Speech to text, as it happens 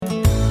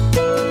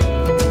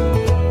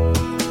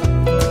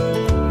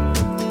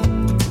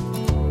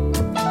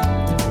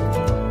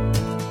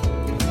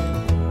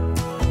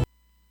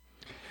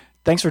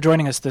Thanks for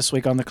joining us this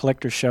week on The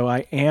Collector's Show.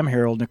 I am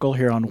Harold Nickel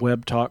here on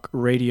Web Talk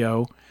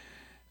Radio.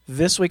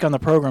 This week on the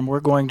program, we're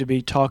going to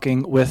be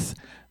talking with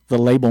the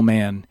Label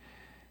Man.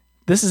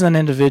 This is an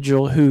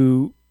individual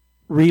who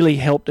really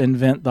helped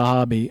invent the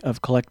hobby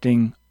of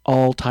collecting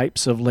all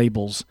types of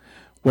labels,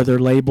 whether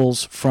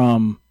labels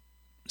from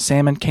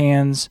salmon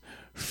cans,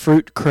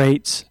 fruit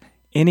crates,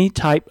 any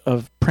type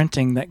of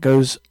printing that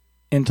goes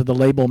into the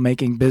label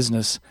making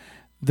business.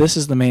 This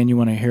is the man you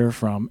want to hear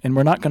from. And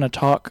we're not going to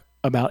talk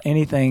about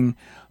anything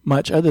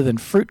much other than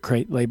fruit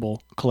crate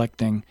label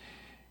collecting.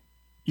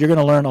 You're going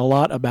to learn a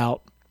lot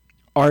about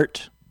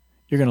art.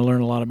 You're going to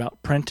learn a lot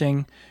about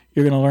printing.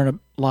 You're going to learn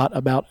a lot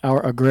about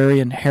our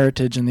agrarian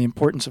heritage and the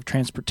importance of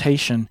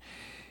transportation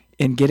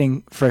in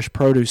getting fresh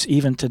produce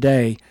even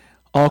today,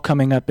 all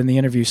coming up in the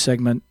interview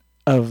segment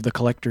of The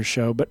Collector's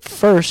Show. But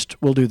first,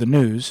 we'll do the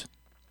news.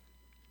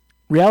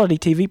 Reality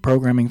TV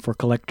programming for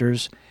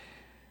collectors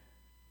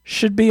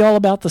should be all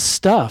about the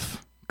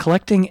stuff.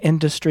 Collecting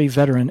industry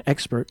veteran,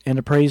 expert, and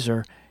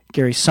appraiser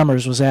Gary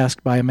Summers was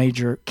asked by a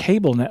major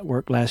cable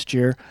network last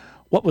year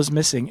what was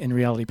missing in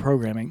reality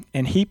programming,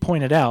 and he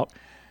pointed out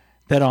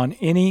that on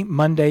any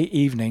Monday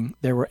evening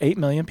there were 8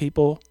 million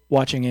people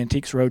watching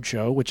Antiques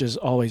Roadshow, which is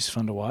always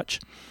fun to watch,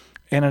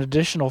 and an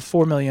additional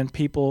 4 million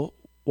people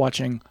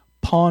watching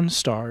Pawn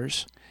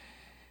Stars,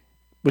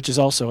 which is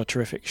also a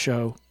terrific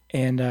show.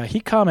 And he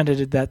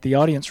commented that the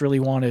audience really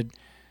wanted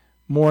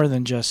more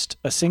than just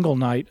a single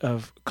night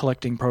of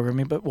collecting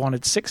programming, but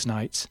wanted 6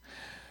 nights.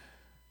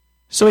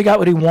 So he got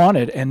what he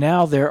wanted, and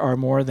now there are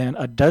more than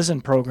a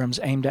dozen programs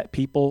aimed at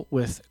people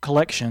with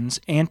collections.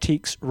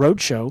 Antiques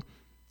Roadshow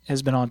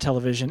has been on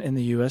television in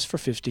the U.S. for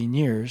 15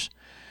 years.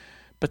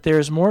 But there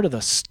is more to the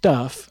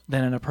stuff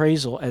than an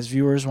appraisal, as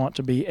viewers want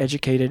to be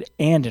educated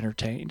and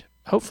entertained.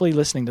 Hopefully,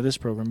 listening to this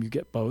program, you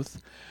get both.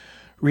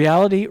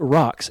 Reality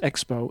Rocks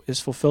Expo is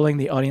fulfilling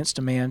the audience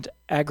demand to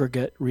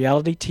aggregate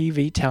reality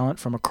TV talent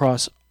from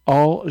across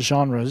all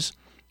genres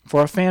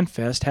for a fan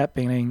fest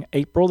happening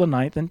April the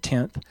 9th and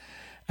 10th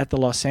at the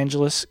Los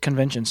Angeles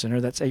Convention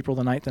Center. That's April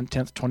the 9th and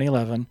 10th,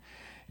 2011,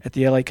 at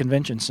the LA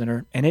Convention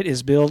Center. And it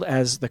is billed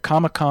as the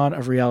Comic-Con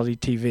of reality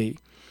TV.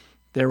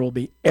 There will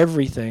be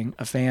everything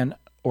a fan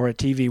or a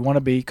TV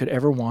wannabe could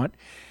ever want.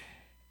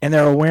 And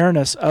their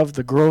awareness of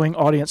the growing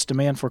audience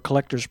demand for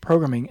collectors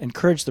programming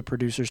encouraged the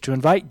producers to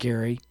invite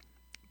Gary,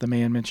 the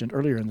man mentioned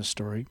earlier in the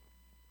story,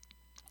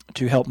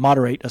 to help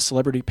moderate a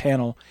celebrity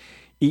panel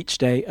each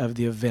day of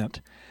the event.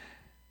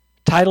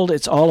 Titled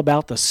It's All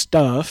About the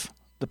Stuff,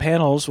 the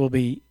panels will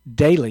be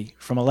daily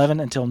from 11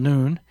 until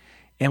noon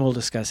and will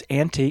discuss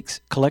antiques,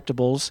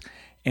 collectibles,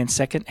 and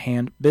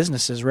second-hand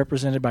businesses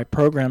represented by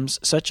programs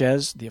such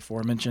as the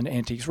aforementioned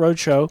Antiques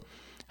Roadshow,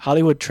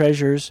 Hollywood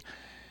Treasures,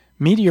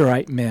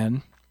 Meteorite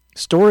Men,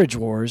 Storage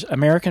Wars,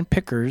 American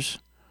Pickers,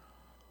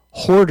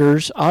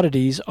 Hoarders,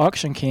 Oddities,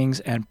 Auction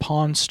Kings, and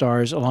Pawn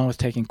Stars, along with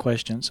taking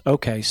questions.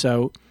 Okay,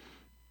 so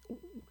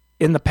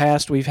in the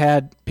past we've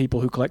had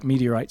people who collect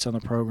meteorites on the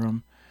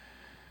program.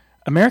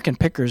 American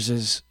Pickers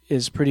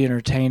is pretty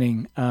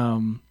entertaining.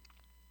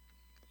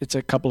 It's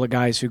a couple of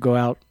guys who go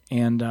out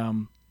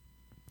and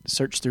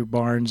search through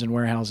barns and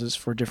warehouses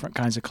for different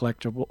kinds of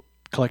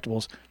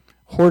collectibles.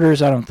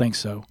 Hoarders, I don't think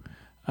so.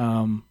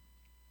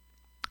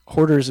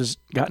 Hoarders has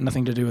got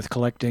nothing to do with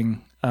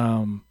collecting,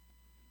 from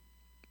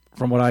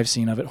what I've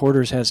seen of it.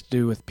 Hoarders has to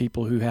do with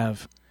people who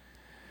have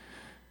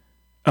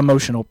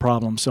emotional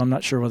problems, so I'm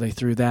not sure why they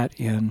threw that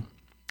in.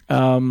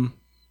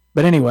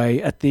 But anyway,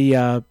 at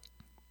the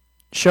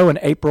show in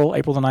April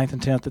the 9th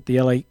and 10th at the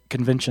LA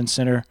Convention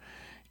Center,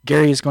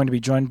 Gary is going to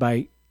be joined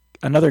by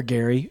another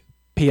Gary,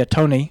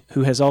 Piatoni,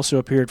 who has also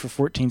appeared for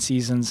 14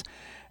 seasons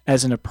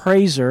as an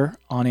appraiser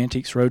on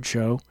Antiques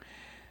Roadshow,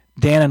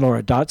 Dan and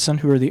Laura Dotson,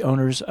 who are the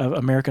owners of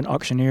American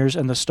Auctioneers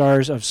and the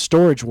stars of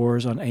Storage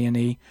Wars on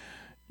A&E,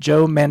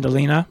 Joe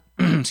Mandolina,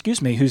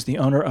 who's the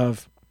owner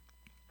of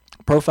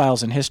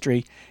Profiles in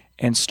History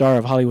and star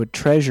of Hollywood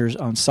Treasures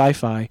on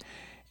Sci-Fi,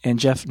 and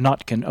Jeff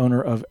Notkin,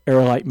 owner of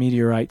Aerolite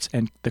Meteorites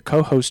and the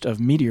co-host of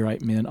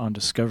Meteorite Men on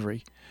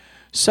Discovery.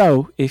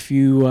 So, if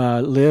you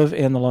live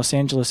in the Los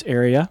Angeles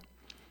area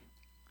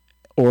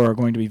or are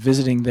going to be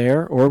visiting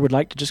there or would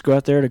like to just go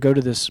out there to go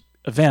to this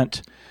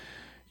event,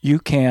 you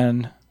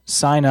can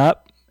sign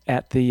up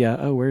at the,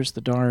 where's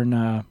their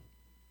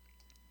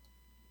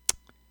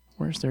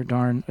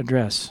darn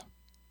address?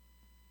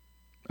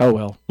 Oh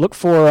well, look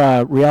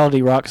for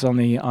Reality Rocks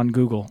on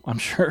Google. I'm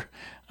sure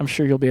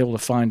you'll be able to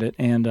find it.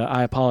 And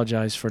I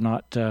apologize for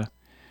not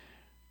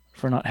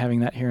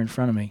having that here in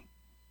front of me.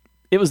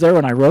 It was there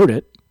when I wrote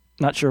it.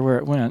 Not sure where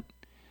it went.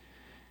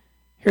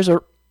 Here's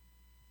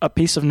a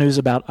piece of news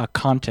about a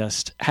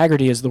contest.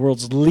 Hagerty is the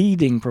world's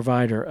leading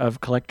provider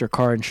of collector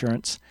car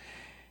insurance,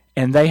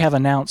 and they have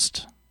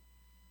announced,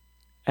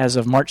 as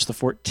of March the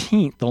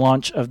 14th, the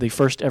launch of the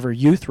first ever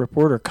Youth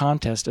Reporter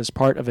Contest as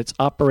part of its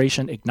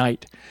Operation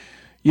Ignite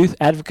youth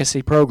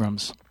advocacy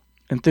programs.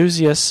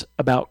 Enthusiasts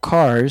about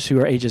cars who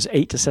are ages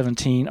 8 to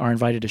 17 are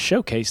invited to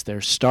showcase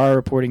their star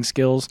reporting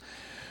skills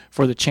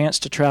for the chance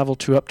to travel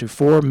to up to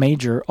 4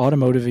 major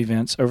automotive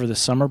events over the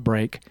summer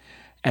break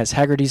as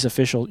Hagerty's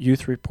official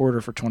youth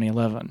reporter for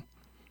 2011.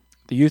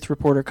 The Youth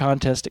Reporter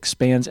Contest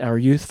expands our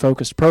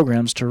youth-focused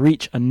programs to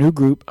reach a new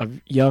group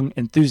of young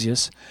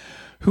enthusiasts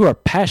who are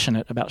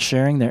passionate about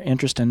sharing their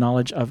interest and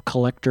knowledge of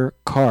collector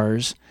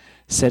cars,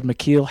 said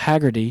McKeel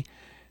Hagerty,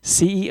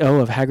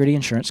 CEO of Hagerty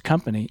Insurance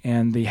Company.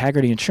 And the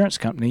Hagerty Insurance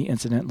Company,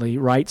 incidentally,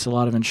 writes a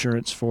lot of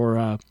insurance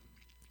for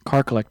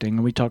car collecting,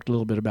 and we talked a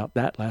little bit about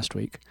that last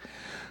week.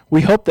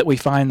 We hope that we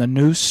find the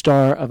new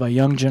star of a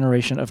young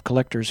generation of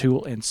collectors who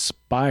will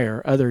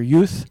inspire other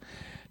youth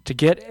to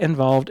get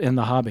involved in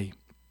the hobby.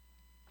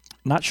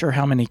 Not sure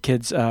how many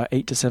kids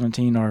 8 to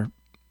 17 are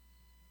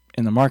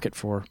in the market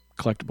for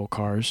collectible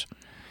cars,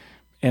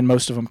 and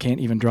most of them can't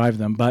even drive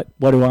them, but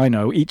what do I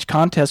know? Each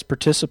contest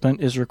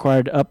participant is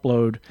required to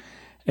upload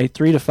a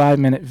 3 to 5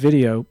 minute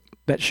video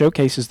that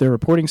showcases their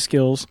reporting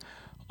skills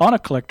on a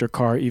collector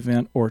car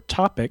event or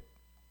topic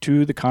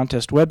to the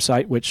contest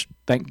website, which,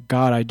 thank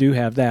God I do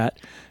have that,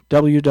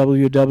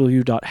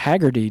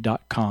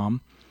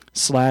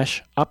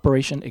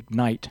 www.hagerty.com/Operation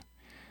Ignite.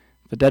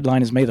 The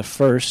deadline is May the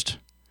 1st,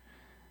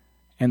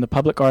 and the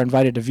public are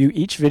invited to view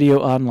each video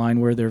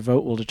online, where their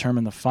vote will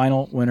determine the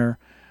final winner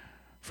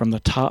from the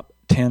top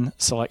 10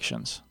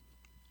 selections.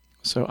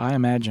 So I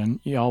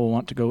imagine y'all will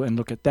want to go and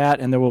look at that,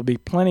 and there will be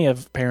plenty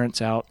of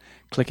parents out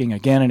clicking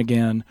again and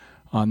again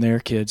on their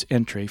kids'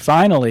 entry.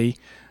 Finally,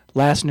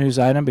 last news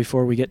item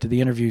before we get to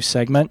the interview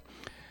segment,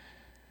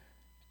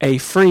 a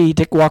free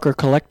Dick Walker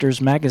Collectors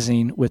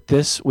magazine with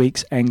this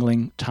week's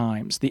Angling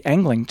Times. The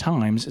Angling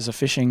Times is a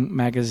fishing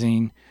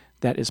magazine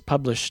that is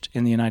published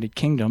in the United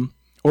Kingdom,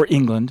 or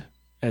England,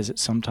 as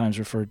it's sometimes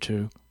referred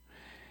to,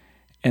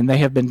 and they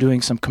have been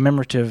doing some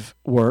commemorative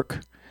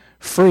work.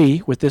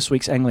 Free with this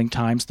week's Angling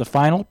Times, the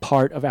final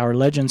part of our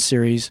Legends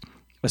series,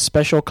 a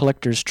special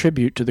collector's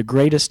tribute to the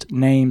greatest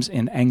names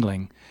in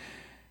angling.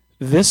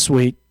 This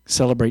week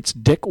celebrates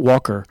Dick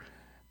Walker,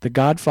 the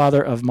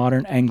godfather of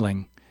modern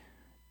angling.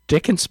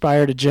 Dick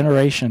inspired a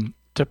generation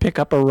to pick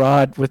up a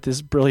rod with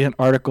his brilliant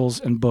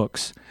articles and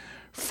books.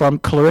 From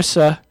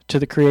Clarissa to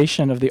the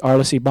creation of the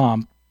Arlesey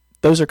bomb,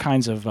 those are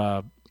kinds of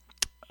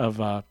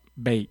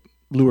bait,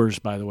 lures,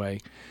 by the way.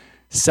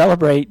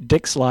 Celebrate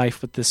Dick's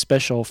life with this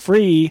special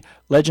free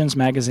Legends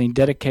magazine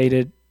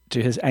dedicated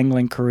to his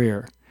angling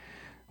career.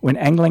 When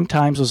Angling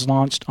Times was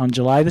launched on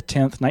July the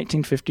 10th,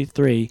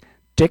 1953,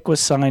 Dick was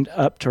signed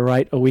up to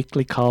write a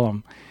weekly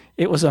column.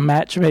 It was a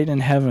match made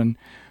in heaven,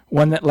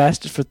 one that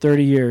lasted for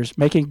 30 years,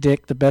 making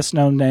Dick the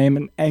best-known name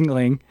in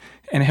angling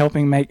and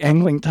helping make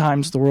Angling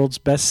Times the world's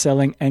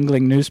best-selling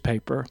angling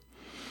newspaper.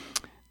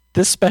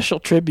 This special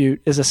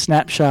tribute is a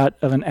snapshot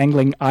of an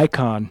angling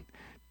icon.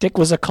 Dick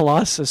was a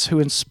colossus who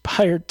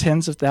inspired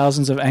tens of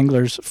thousands of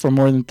anglers for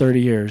more than 30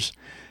 years.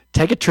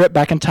 Take a trip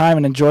back in time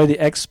and enjoy the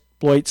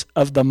exploits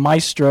of the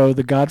maestro,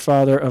 the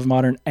godfather of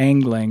modern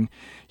angling.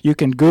 You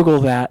can Google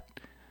that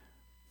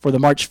for the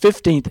March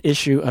 15th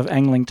issue of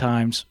Angling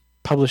Times,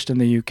 published in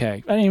the UK. I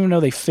didn't even know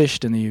they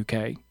fished in the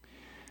UK.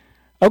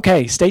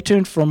 Okay, stay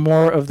tuned for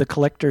more of the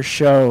Collector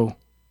Show.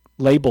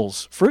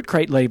 Labels, Fruit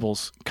Crate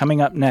labels,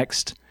 coming up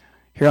next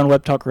here on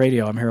Web Talk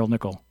Radio. I'm Harold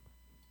Nickel.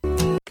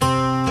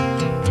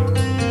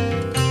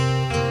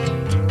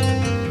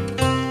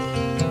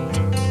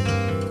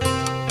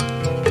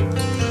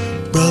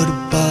 Brother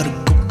bought a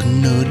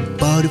coconut,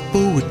 bought it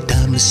for a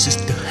dime. His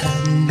sister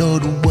hadn't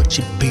ordered what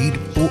she paid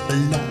for a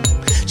lime.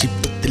 She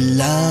put the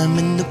lime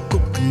in the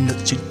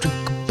coconut, she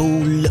drank a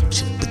bowl up.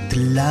 She put the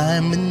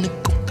lime in the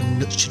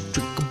coconut, she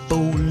drank a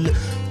bowl up.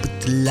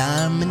 Put the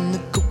lime in the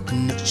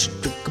coconut, she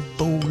drank a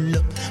bowl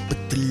up.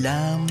 Put the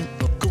lime in the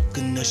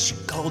coconut, she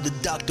called the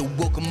doctor,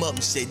 woke him up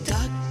and said,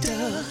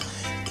 Doctor,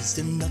 is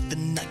there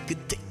nothing I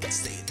could take? I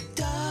said,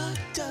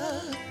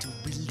 Doctor, to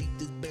relieve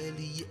this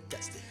belly,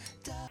 that's the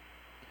doctor.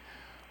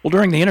 Well,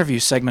 during the interview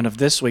segment of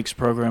this week's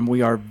program,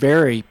 we are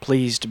very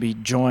pleased to be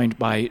joined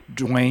by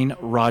Dwayne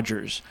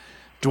Rogers.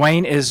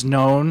 Dwayne is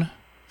known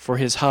for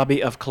his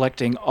hobby of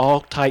collecting all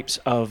types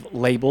of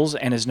labels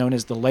and is known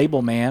as the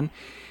Label Man.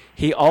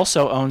 He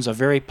also owns a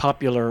very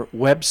popular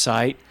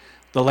website,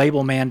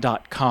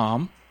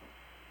 thelabelman.com,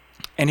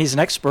 and he's an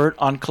expert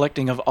on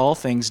collecting of all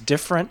things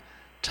different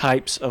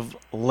types of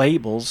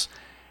labels.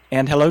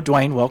 And hello,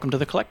 Dwayne. Welcome to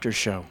the Collector's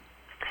Show.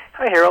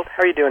 Hi, Harold.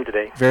 How are you doing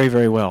today? Very,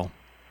 very well.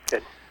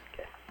 Good.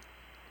 Okay.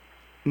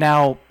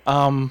 Now,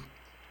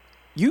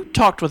 you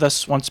talked with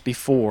us once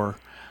before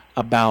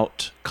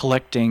about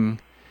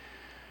collecting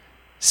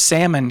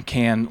salmon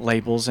can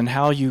labels and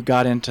how you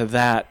got into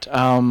that.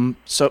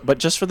 But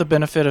just for the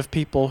benefit of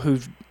people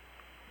who've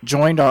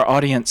joined our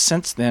audience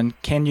since then,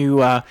 can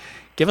you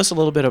give us a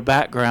little bit of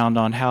background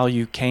on how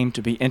you came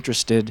to be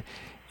interested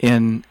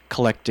in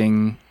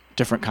collecting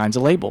different kinds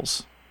of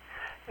labels?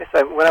 Yes,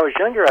 when I was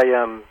younger,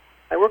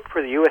 I worked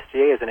for the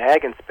USDA as an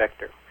ag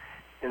inspector.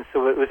 And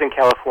so it was in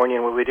California,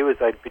 and what we do is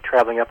I'd be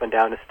traveling up and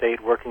down the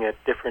state working at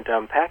different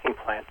packing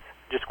plants,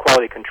 just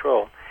quality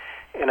control.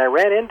 And I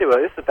ran into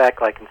this is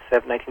back like in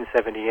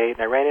 1978,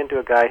 and I ran into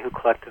a guy who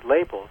collected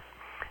labels.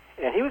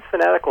 And he was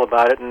fanatical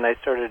about it, and I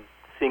started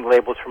seeing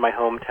labels from my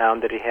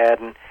hometown that he had,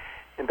 and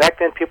And back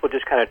then, people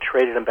just kind of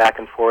traded them back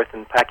and forth,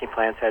 and packing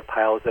plants had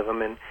piles of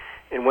them.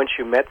 And once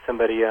you met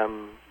somebody,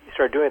 you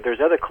started doing it. There's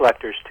other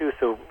collectors, too.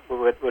 So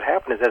what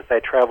happened is as I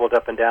traveled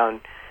up and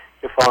down,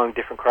 following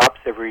different crops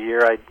every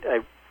year, I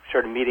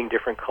started meeting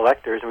different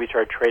collectors, and we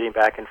started trading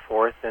back and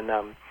forth, and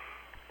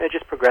it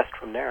just progressed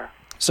from there.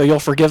 So you'll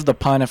forgive the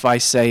pun if I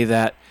say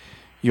that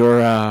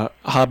your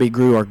hobby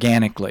grew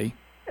organically.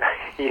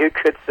 You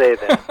could say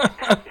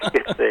that.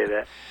 You could say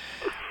that.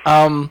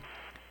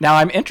 Now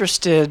I'm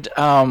interested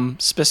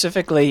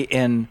specifically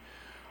in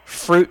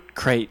fruit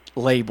crate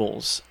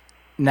labels.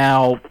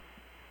 Now,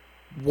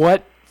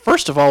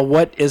 first of all,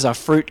 what is a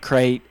fruit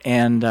crate,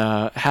 and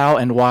how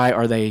and why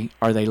are they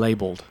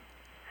labeled?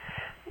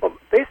 Well,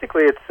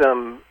 basically,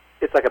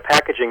 it's like a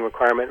packaging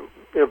requirement.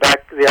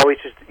 Back they always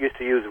used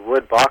to use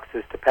wood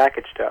boxes to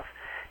package stuff,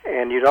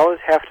 and you'd always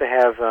have to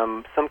have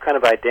some kind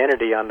of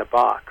identity on the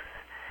box.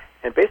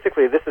 And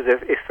basically, this is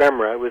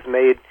ephemera. It was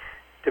made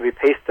to be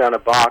pasted on a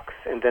box,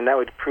 and then that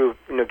would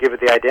give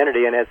it the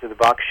identity. And as the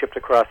box shipped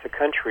across the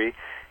country,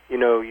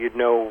 you'd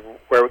know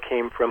where it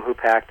came from, who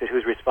packed it,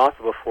 who's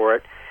responsible for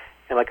it.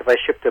 And like if I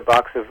shipped a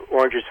box of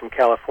oranges from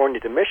California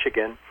to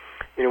Michigan,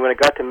 when it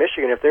got to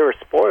Michigan, if they were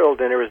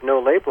spoiled and there was no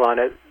label on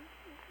it,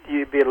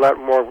 you'd be a lot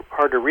more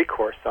harder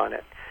recourse on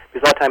it.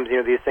 Because a lot of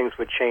times, these things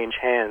would change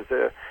hands.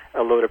 A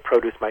load of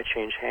produce might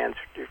change hands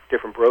for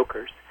different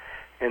brokers.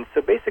 And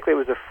so basically it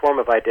was a form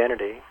of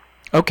identity.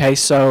 Okay,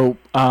 so,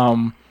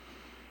 but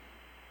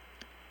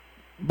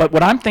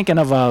what I'm thinking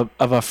of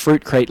a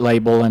fruit crate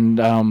label, and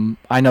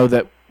I know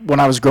that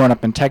when I was growing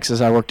up in Texas,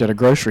 I worked at a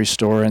grocery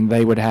store, and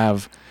they would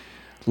have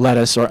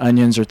lettuce or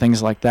onions or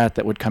things like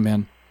that would come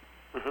in.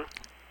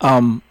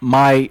 Mm-hmm.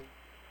 My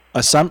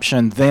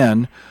assumption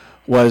then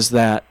was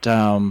that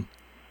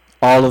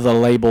all of the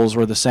labels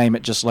were the same.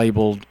 It just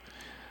labeled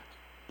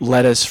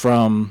lettuce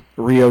from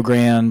Rio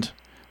Grande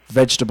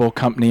Vegetable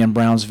Company in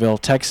Brownsville,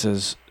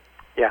 Texas.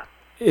 Yeah.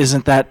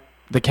 Isn't that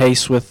the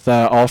case with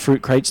all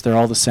fruit crates? They're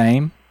all the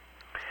same?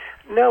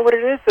 No, what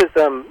it is at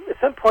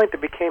some point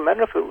it became, I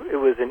don't know if it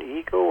was an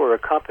ego or a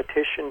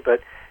competition, but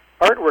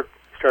artwork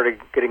started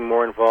getting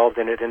more involved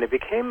in it, and it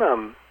became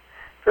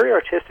very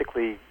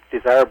artistically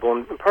desirable.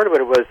 And part of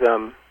it was,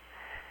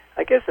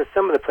 I guess in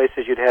some of the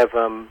places you'd have,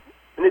 and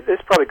this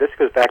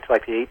goes back to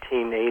like the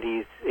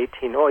 1890s,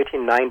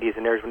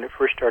 and there's when it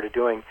first started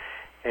doing.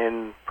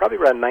 And probably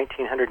around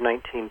 1900,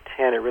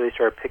 1910, it really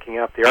started picking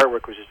up. The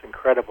artwork was just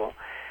incredible.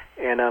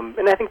 And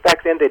I think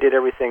back then they did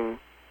everything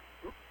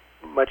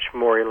much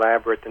more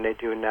elaborate than they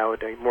do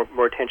nowadays,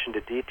 more attention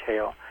to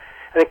detail.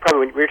 I think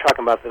probably when we were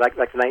talking about the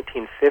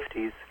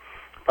 1950s,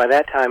 by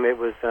that time it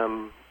was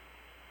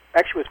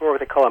actually it was more what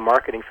they call a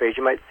marketing phase.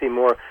 You might see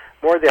more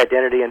of the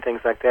identity and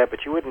things like that,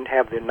 but you wouldn't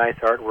have the nice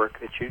artwork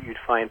that you'd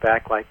find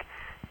back like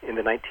in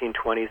the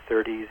 1920s,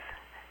 30s,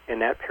 in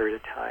that period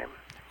of time.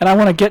 And I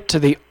want to get to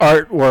the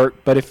artwork,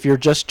 but if you're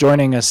just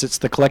joining us, it's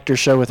the Collector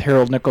Show with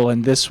Harold Nickel,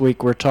 and this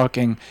week we're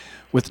talking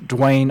with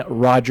Dwayne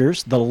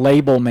Rogers, the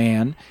Label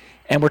Man,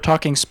 and we're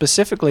talking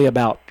specifically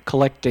about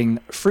collecting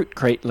fruit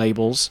crate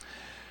labels.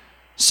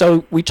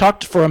 So we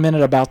talked for a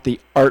minute about the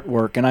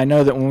artwork, and I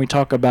know that when we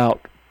talk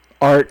about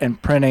art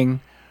and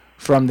printing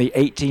from the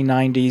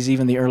 1890s,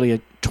 even the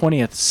early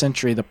 20th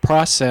century, the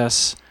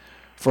process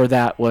for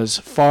that was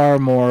far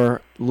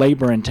more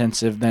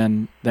labor-intensive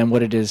than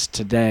what it is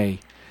today.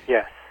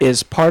 Yes.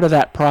 Is part of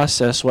that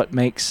process what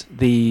makes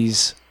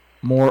these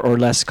more or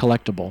less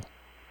collectible?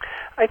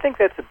 I think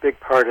that's a big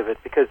part of it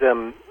because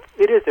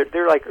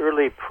they're like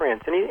early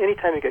prints.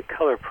 Anytime you get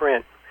color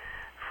print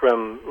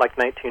from like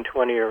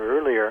 1920 or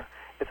earlier,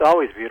 it's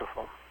always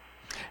beautiful.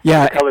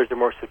 Yeah. The colors are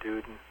more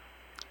subdued.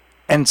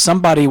 And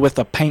somebody with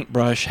a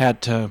paintbrush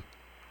had to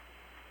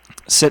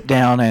sit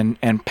down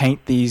and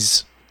paint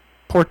these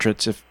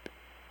portraits.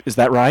 Is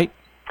that right?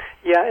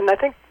 Yeah, and I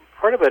think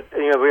part of it,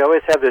 we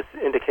always have this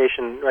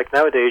indication, like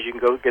nowadays you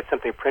can go get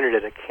something printed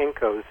at a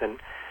Kinko's,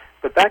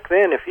 but back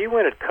then, if you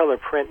wanted color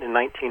print in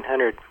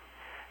 1900,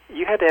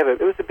 you had to have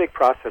it was a big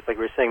process, like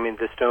we were saying,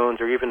 the stones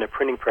or even the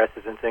printing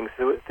presses and things.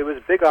 So there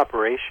was big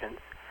operations.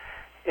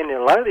 And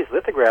a lot of these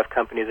lithograph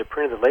companies that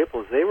printed the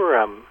labels, they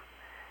were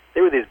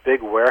these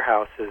big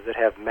warehouses that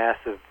have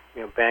massive,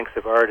 banks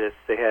of artists.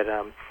 They had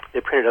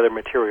they printed other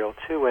material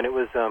too, and it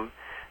was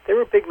they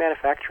were big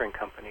manufacturing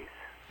companies.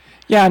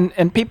 Yeah,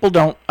 and people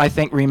don't, I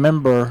think,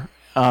 remember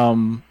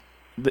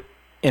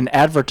in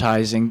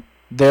advertising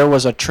there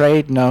was a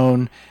trade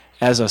known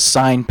as a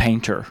sign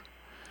painter,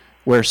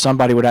 where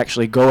somebody would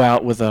actually go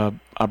out with a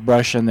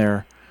brush in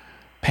their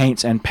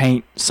paints and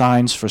paint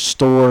signs for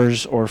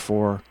stores or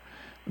for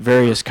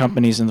various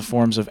companies in the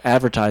forms of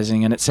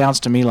advertising, and it sounds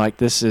to me like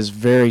this is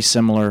very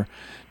similar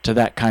to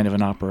that kind of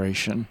an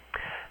operation.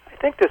 I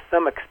think to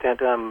some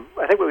extent,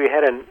 I think what we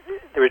had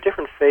there were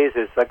different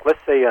phases. Like let's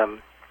say,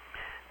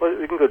 well,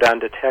 we can go down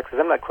to Texas.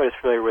 I'm not quite as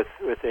familiar with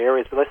the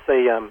areas, but let's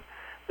say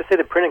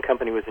the printing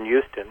company was in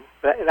Houston.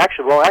 But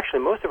actually,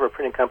 most of our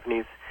printing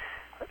companies,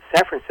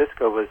 San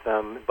Francisco was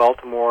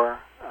Baltimore.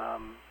 A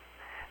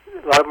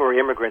lot of them were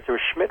immigrants. There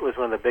was Schmidt was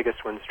one of the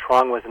biggest ones.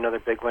 Trong was another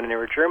big one, and they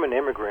were German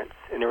immigrants,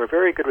 and they were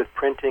very good with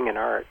printing and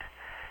art.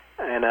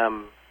 And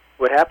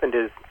what happened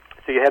is,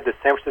 so you had this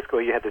San Francisco,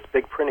 you had this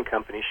big printing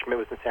company. Schmidt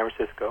was in San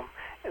Francisco,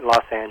 in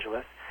Los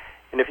Angeles,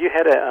 and if you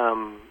had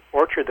a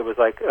orchard that was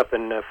like up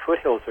in the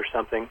foothills or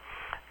something,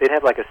 they'd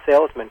have like a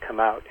salesman come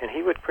out, and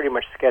he would pretty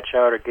much sketch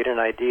out or get an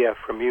idea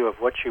from you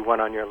of what you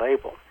want on your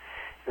label.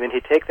 And then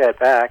he'd take that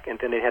back, and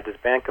then they had this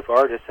bank of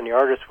artists, and the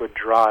artists would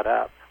draw it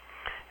up.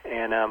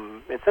 And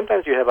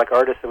sometimes you have like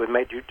artists that would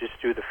just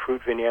do the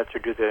fruit vignettes or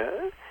do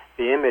the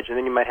image, and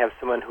then you might have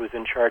someone who was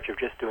in charge of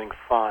just doing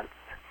fonts.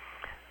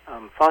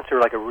 Fonts are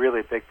like a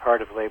really big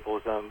part of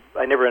labels.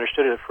 I never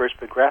understood it at first,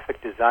 but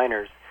graphic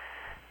designers,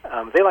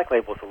 they like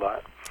labels a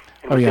lot.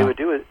 And what they would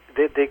do is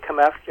they come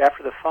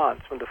after the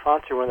fonts, when the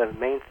fonts are one of the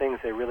main things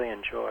they really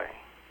enjoy.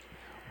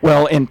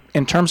 Well,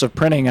 in terms of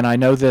printing, and I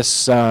know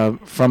this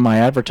from my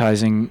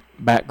advertising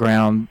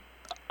background,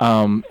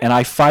 and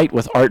I fight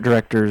with art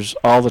directors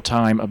all the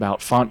time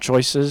about font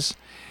choices,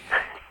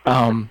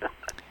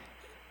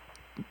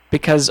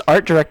 because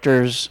art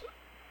directors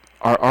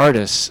are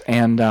artists,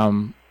 and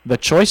the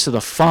choice of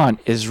the font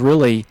is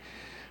really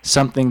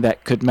something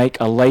that could make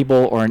a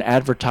label or an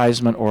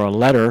advertisement or a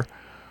letter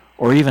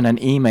or even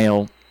an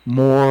email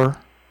more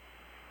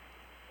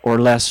or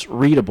less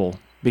readable,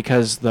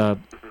 because the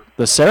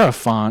serif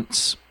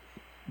fonts,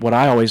 what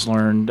I always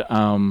learned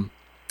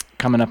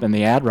coming up in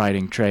the ad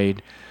writing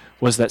trade,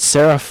 was that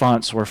serif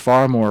fonts were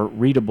far more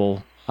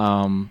readable,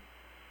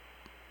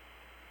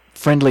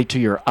 friendly to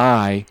your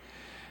eye,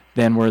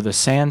 than were the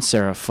sans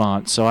serif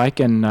fonts. So I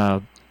can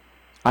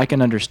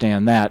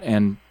understand that.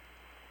 And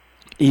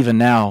even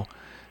now,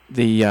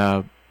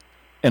 in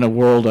a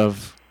world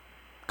of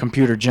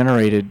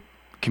computer-generated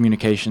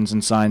communications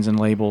and signs and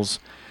labels,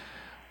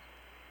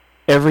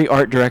 every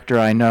art director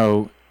I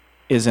know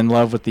is in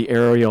love with the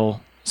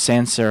Arial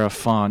sans serif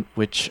font,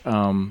 which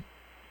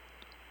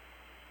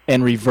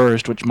and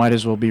reversed, which might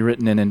as well be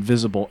written in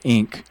invisible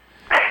ink,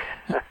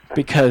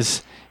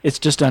 because it's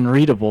just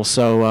unreadable.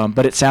 So,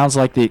 but it sounds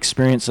like the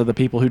experience of the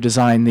people who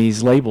designed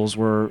these labels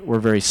were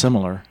very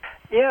similar.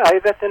 Yeah,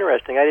 that's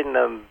interesting. I didn't.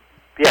 I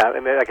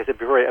mean, like I said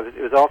before,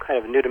 it was all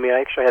kind of new to me. I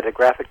actually had a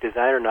graphic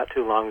designer not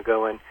too long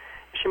ago, and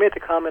she made the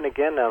comment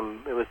again.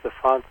 It was the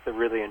fonts that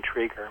really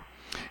intrigue her.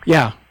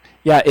 Yeah,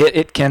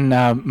 it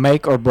can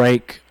make or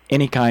break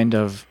any kind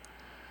of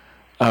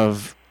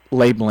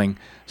labeling.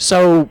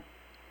 So,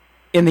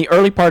 in the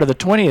early part of the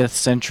 20th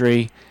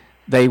century,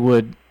 they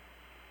would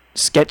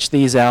sketch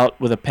these out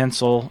with a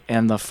pencil,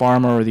 and the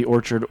farmer or the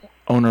orchard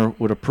owner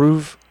would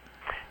approve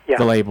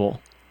the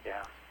label.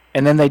 Yeah.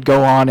 And then they'd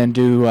go on and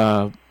do,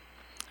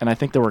 and I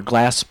think there were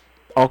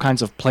all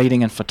kinds of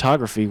plating and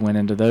photography went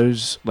into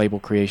those label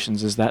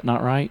creations. Is that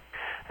not right?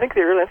 I think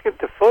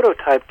the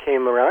phototype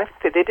came around.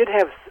 I think they did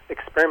have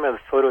experiment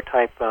with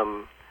phototype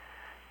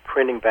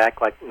printing back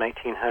like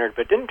 1900,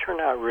 but it didn't turn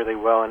out really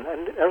well. And I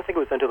don't think it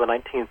was until the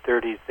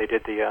 1930s they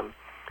did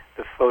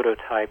the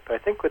phototype. I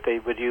think what they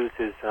would use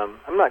is,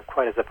 I'm not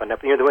quite as up on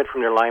that, but they went from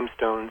their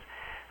limestones.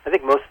 I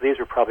think most of these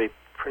were probably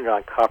printed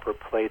on copper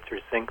plates or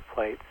zinc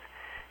plates,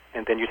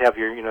 and then you'd have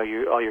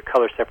all your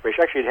color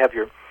separation. Actually, you'd have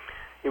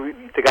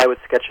the guy would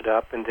sketch it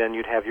up, and then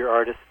you'd have your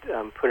artist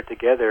put it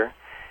together,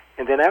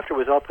 and then after it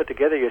was all put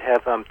together, you'd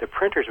have the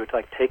printers would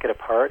like take it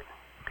apart.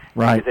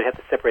 Right. They'd have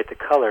to separate the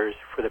colors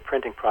for the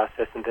printing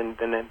process, and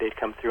then they'd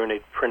come through and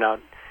they'd print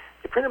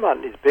them out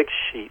in these big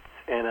sheets.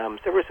 And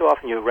every so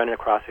often you run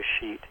across a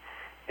sheet,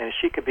 and a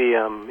sheet could be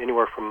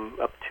anywhere from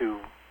up to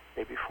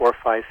maybe 4 or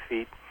 5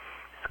 feet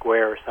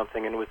square or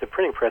something. And with the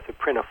printing press, would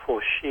print a full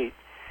sheet.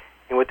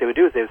 And what they would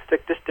do is they would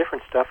stick just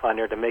different stuff on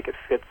there to make it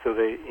fit, so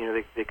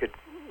they could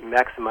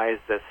maximize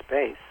the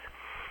space.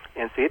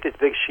 And so you get these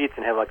big sheets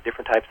and have like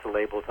different types of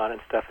labels on it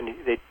and stuff. And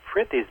they'd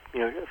print these,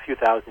 a few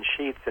thousand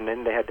sheets, and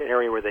then they had an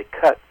area where they'd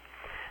cut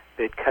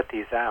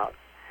these out,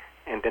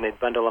 and then they'd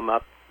bundle them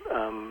up,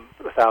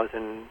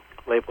 1,000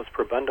 labels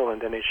per bundle,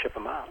 and then they'd ship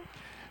them out.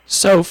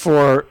 So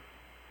for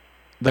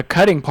the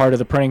cutting part of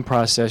the printing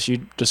process,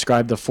 you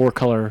described the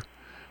 4-color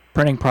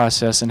printing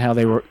process and how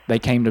they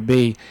came to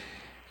be.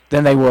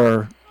 Then they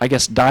were, I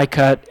guess, die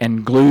cut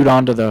and glued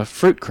onto the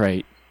fruit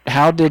crate.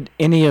 How did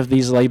any of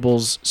these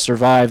labels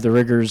survive the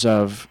rigors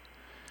of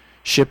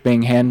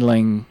shipping,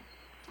 handling,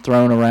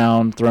 thrown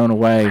around, thrown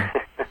away?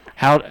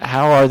 How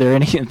are there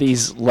any of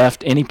these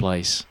left any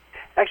place?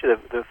 Actually,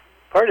 the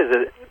part is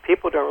that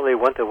people don't really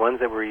want the ones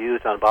that were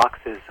used on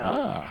boxes.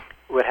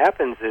 What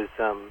happens is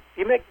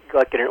you make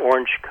like an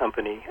orange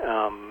company.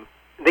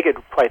 They get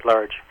quite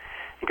large.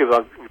 You've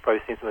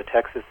probably seen some of the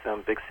Texas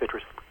big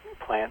citrus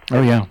plants.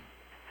 Oh yeah.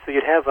 So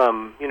you'd have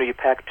you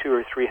pack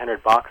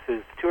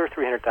 200,000 or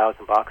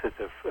 300,000 boxes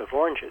of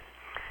oranges.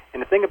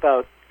 And the thing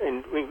about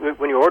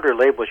when you order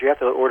labels, you have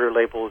to order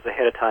labels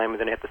ahead of time, and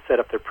then they have to set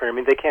up their printer. I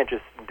mean, they can't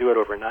just do it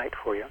overnight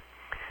for you,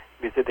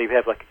 because they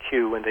have like a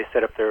queue when they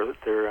set up their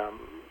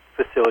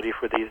facility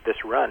for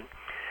this run.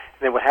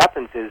 And then what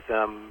happens is,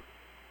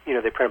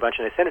 they print a bunch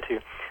and they send it to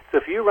you. So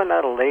if you run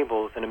out of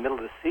labels in the middle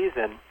of the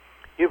season,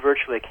 you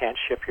virtually can't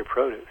ship your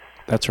produce.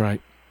 That's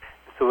right.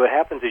 so what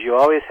happens is you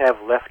always have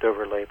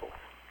leftover labels.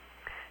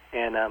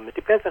 And it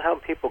depends on how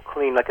people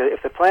clean. Like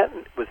if the plant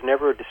was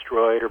never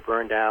destroyed or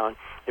burned down,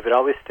 if it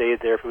always stayed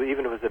there,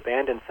 even if it was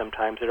abandoned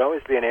sometimes, there'd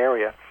always be an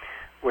area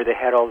where they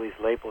had all these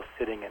labels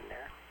sitting in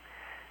there.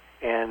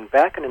 And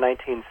back in the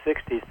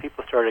 1960s,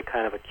 people started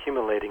kind of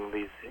accumulating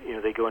these,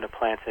 they go into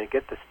plants and they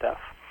get this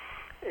stuff.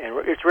 And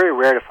it's very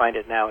rare to find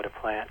it now at a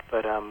plant,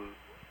 but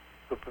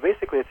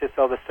basically it's just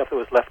all the stuff that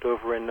was left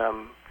over in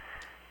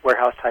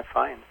warehouse-type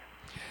finds.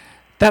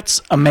 That's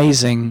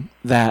amazing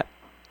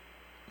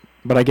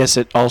but I guess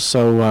it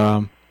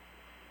also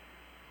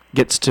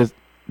gets to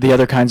the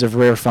other kinds of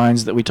rare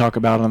finds that we talk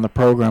about on the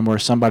program, where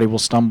somebody will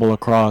stumble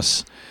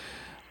across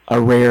a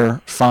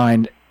rare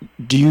find.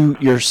 Do you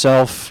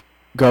yourself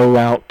go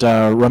out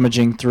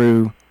rummaging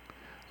through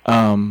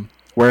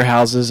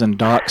warehouses and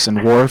docks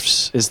and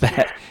wharfs?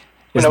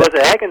 When I was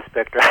an ag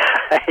inspector,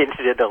 I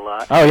did a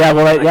lot. Oh yeah,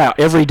 well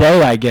every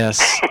day I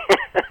guess.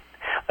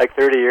 Like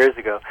 30 years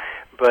ago,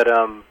 but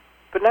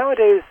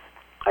nowadays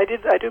I do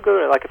go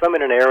to, like, if I'm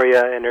in an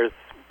area and there's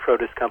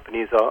produce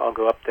companies, I'll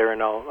go up there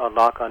and I'll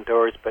knock on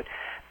doors. But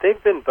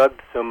they've been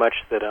bugged so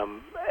much that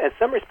in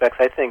some respects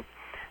I think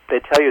they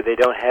tell you they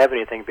don't have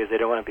anything because they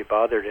don't want to be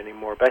bothered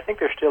anymore. But I think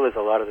there still is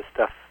a lot of the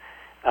stuff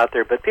out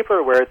there. But people are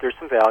aware that there's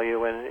some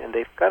value, and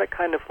they've got it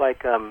kind of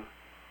like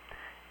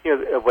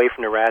away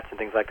from the rats and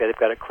things like that. They've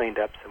got it cleaned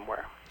up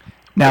somewhere.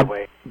 Now,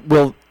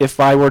 well, if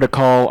I were to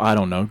call, I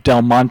don't know,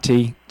 Del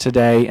Monte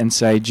today and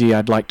say, gee,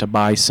 I'd like to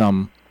buy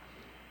some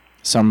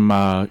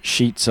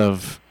sheets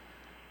of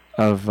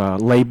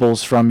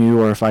labels from you,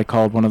 or if I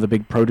called one of the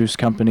big produce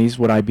companies,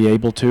 would I be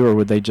able to, or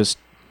would they just,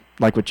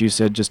 like what you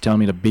said, just tell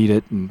me to beat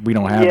it and we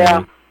don't have any?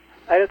 Yeah,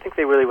 I don't think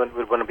they really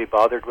would want to be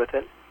bothered with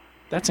it.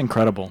 That's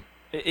incredible.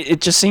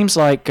 It just seems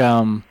like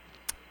a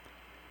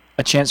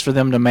chance for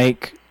them to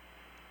make,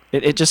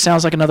 it just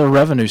sounds like another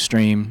revenue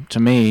stream to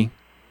me.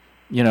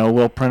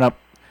 We'll print up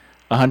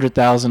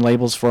 100,000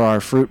 labels for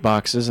our fruit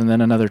boxes and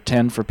then another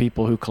 10 for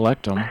people who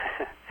collect them.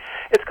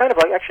 It's kind of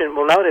like, actually,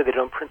 well, nowadays they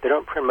don't print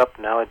them up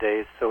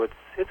nowadays, so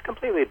it's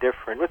completely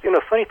different.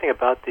 Funny thing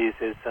about these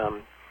is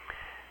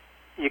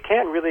you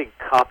can't really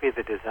copy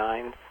the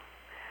designs.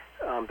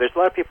 There's a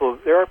lot of people.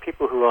 There are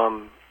people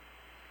who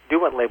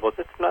do want labels.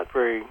 It's not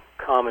very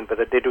common, but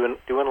they do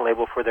want a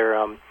label for their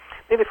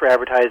maybe for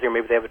advertising, or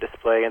maybe they have a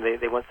display and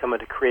they want someone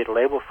to create a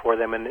label for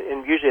them, and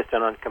usually it's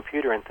done on a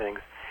computer and things,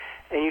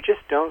 and you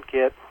just don't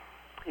get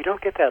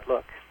that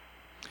look.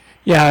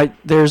 Yeah,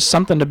 there's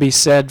something to be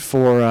said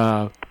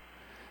for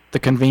the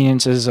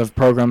conveniences of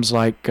programs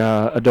like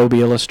Adobe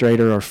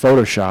Illustrator or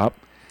Photoshop.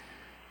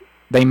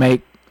 They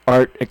make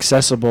art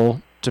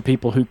accessible to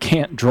people who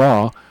can't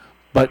draw,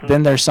 but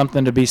then there's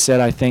something to be said,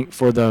 I think,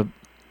 for the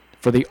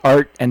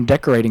art and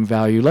decorating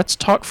value. Let's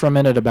talk for a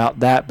minute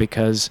about that,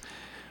 because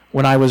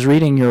when I was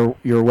reading your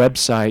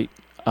website,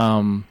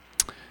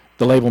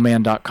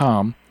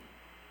 thelabelman.com,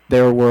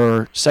 there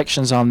were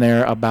sections on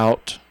there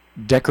about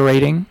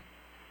decorating.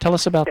 Tell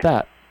us about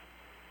that.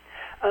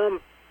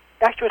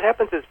 Actually, what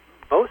happens is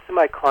most of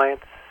my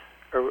clients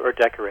are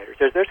decorators.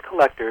 There's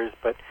collectors,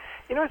 but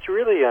it's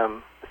really a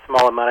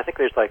small amount. I think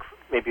there's like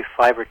maybe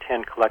 5 or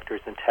 10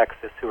 collectors in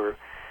Texas who are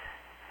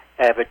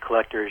avid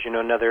collectors.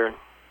 Another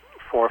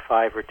 4 or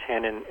 5 or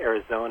 10 in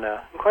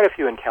Arizona, and quite a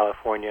few in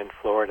California and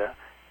Florida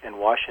and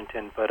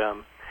Washington. But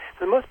for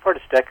the most part,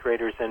 it's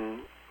decorators,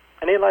 and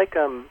they like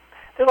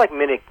they're like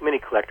mini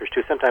collectors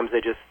too. Sometimes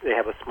they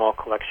have a small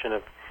collection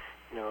of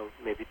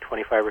maybe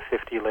 25 or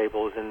 50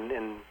 labels, and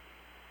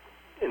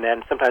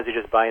then sometimes they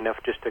just buy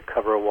enough just to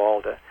cover a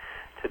wall to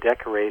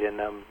decorate. And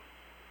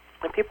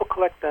people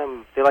collect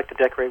them. They like to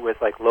decorate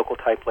with like local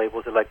type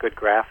labels. They like good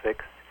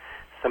graphics.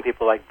 Some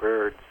people like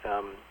birds.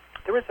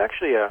 There was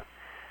actually a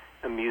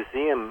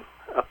museum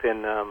up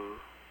in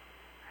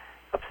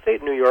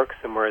upstate New York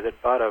somewhere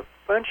that bought a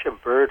bunch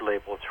of bird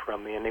labels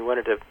from me, and they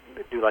wanted to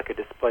do like a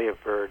display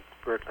of bird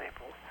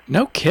labels.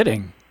 No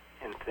kidding.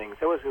 And things.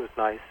 It was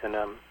nice. And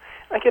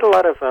I get a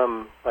lot of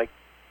like,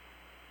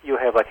 you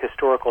have like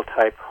historical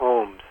type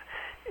homes,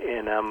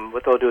 and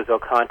what they'll do is they'll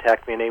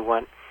contact me and they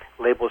want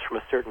labels from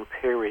a certain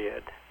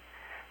period.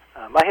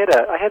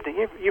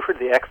 You've heard of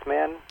the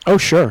X-Man? Oh,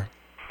 sure.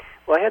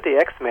 Well, I had the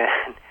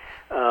X-Man.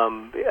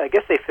 I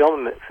guess they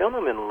film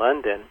them in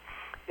London,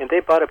 and they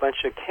bought a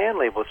bunch of can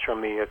labels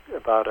from me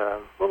about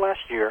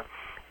last year,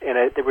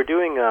 and they were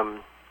doing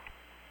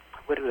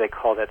what do they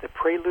call that? The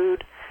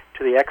prelude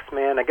to the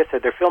X-Man. I guess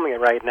they're filming it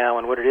right now,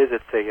 and what it is,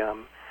 it's a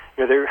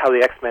how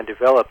the X-Men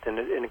developed, and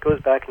it goes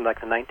back in like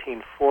the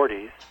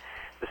 1940s.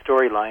 The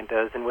storyline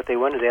does, and what they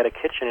wanted, they had a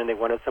kitchen, and they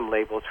wanted some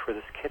labels for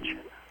this kitchen.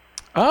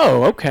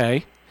 Oh,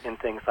 okay. And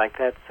things like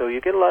that. So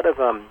you get a lot of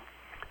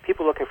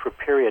people looking for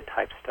period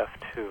type stuff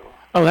too.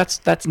 Oh,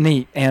 that's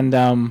neat. And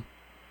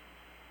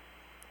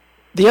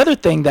the other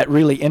thing that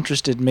really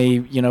interested me,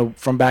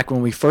 from back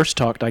when we first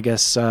talked, I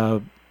guess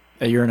a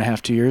year and a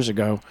half, 2 years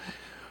ago,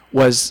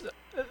 was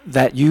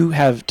that you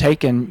have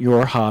taken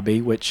your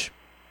hobby, which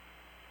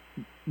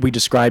we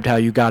described how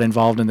you got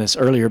involved in this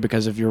earlier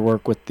because of your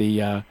work with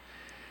the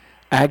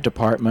ag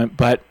department,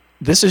 but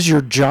this is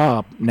your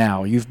job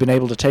now. You've been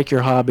able to take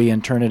your hobby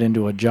and turn it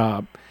into a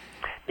job.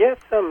 Yeah,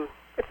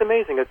 it's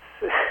amazing. It's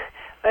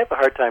I have a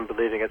hard time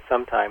believing it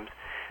sometimes,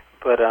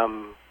 but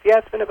yeah,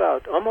 it's been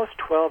about almost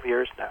 12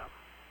 years now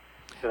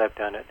that I've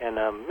done it, and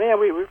yeah,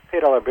 we've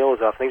paid all our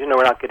bills off. Things,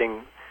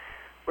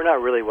 we're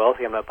not really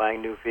wealthy. I'm not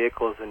buying new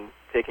vehicles and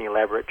taking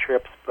elaborate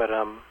trips, but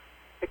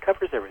it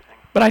covers everything.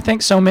 But I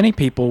think so many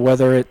people,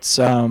 whether it's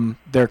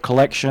their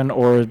collection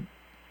or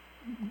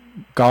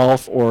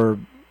golf or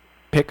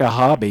pick a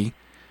hobby,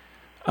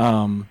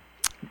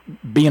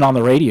 being on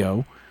the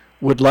radio,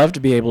 would love to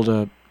be able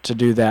to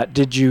do that.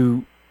 Did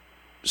you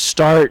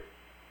start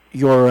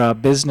your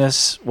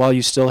business while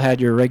you still had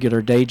your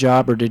regular day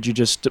job, or did you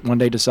just one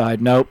day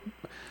decide, nope,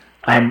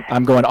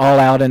 I'm going all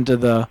out into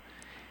the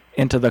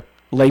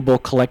label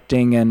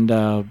collecting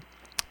and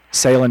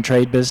sale and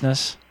trade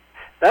business?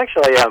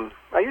 Actually,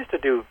 I used to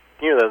do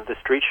the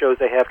street shows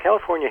they have.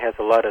 California has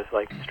a lot of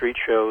like street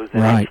shows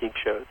and Right. antique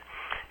shows,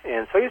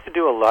 and so I used to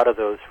do a lot of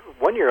those.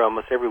 One year,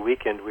 almost every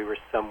weekend, we were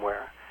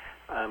somewhere,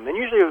 and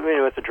usually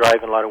it's a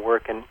drive and a lot of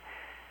work, and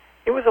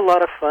it was a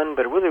lot of fun,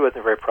 but it really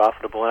wasn't very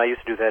profitable. And I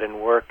used to do that in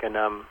work, and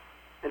then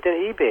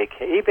eBay.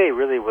 eBay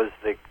really was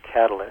the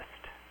catalyst.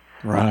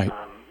 Right.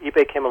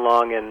 eBay came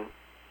along, and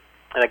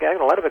I got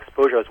a lot of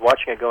exposure. I was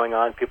watching it going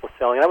on, people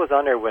selling. And I was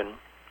on there when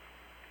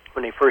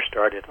they first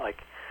started,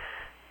 like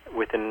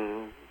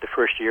within the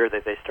first year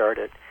that they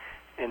started,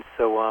 and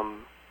so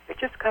it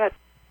just kind of.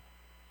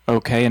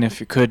 Okay, and if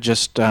you could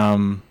just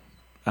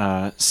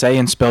say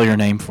and spell your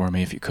name for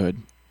me, if you could.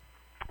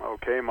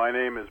 Okay, my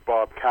name is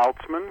Bob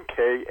Kautzman,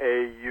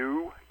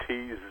 Kautzman.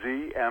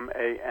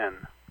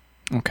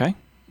 Okay,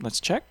 let's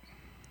check.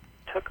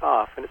 Took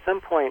off, and at some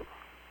point,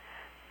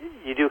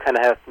 you do kind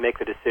of have to make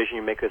the decision.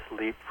 You make this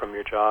leap from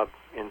your job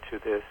into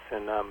this,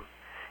 and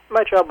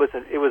my job was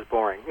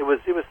boring. It was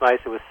nice.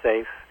 It was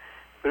safe,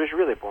 but it was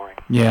really boring.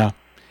 Yeah.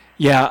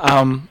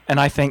 And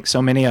I think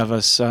so many of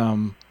us,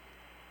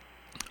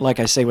 like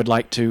I say, would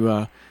like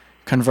to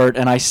convert.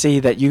 And I see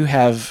that you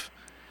have,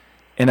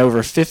 in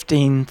over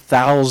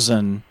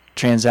 15,000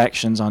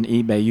 transactions on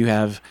eBay, you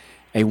have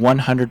a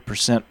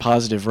 100%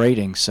 positive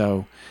rating.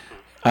 So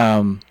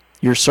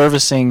you're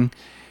servicing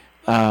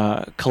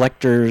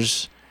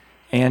collectors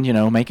and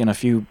making a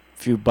few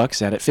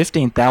bucks at it.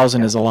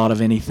 15,000 is a lot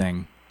of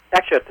anything.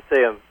 Actually, I have to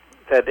say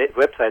that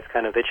website's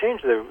they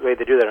changed the way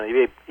they do that on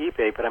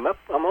eBay, but I'm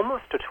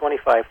almost to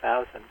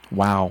 25,000.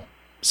 Wow.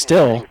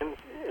 Still.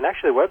 And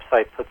actually, the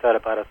website puts out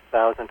about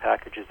 1,000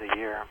 packages a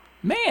year.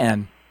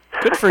 Man,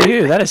 good for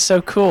you. That is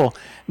so cool.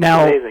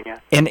 Now, amazing, yeah.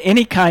 In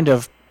any kind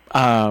of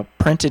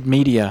printed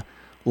media,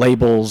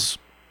 labels,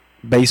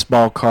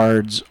 baseball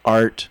cards,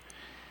 art,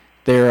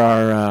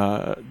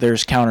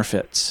 there's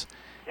counterfeits.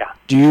 Yeah.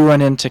 Do you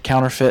run into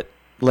counterfeit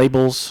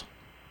labels?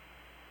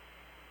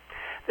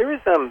 There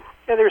is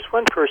there's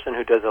one person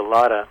who does a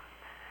lot of,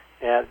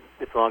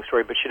 it's a long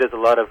story, but she does a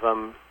lot of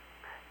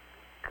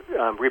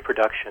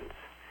reproductions.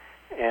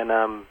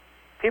 And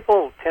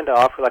people tend to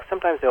offer, like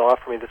sometimes they'll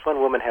offer me, this one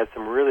woman had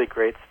some really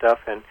great stuff,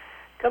 and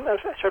I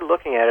started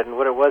looking at it, and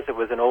what it was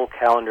an old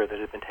calendar that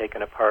had been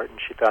taken apart, and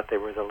she thought they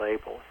were the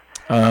labels.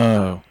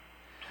 Oh.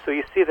 So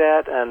you see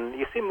that, and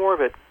you see more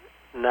of it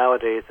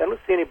nowadays. I don't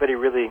see anybody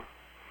really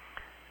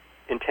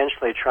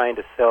intentionally trying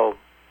to sell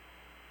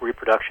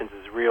reproductions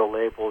as real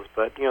labels,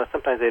 but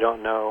sometimes they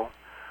don't know,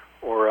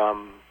 or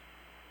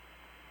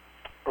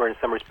in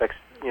some respects,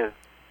 that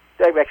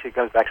actually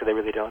comes back to they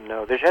really don't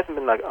know. There hasn't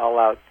been like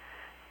all-out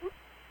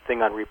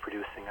thing on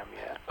reproducing them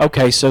yet.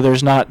 Okay, so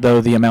there's not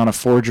though the amount of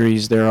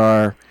forgeries there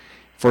are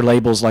for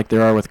labels like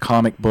there are with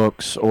comic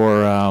books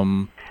or.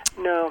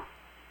 No,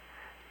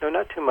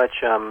 not too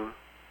much.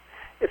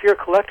 If you're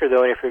a collector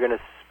though, and if you're going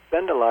to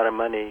spend a lot of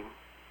money,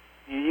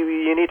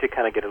 you need to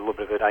kind of get a little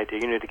bit of an idea.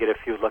 You need to get a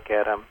few look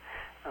at them.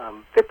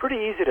 They're pretty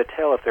easy to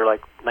tell if they're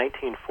like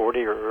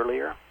 1940 or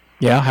earlier.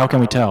 Yeah, how can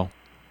we tell?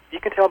 You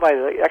can tell by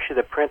actually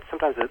the print,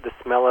 sometimes the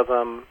smell of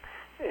them,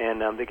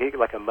 and they get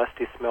like a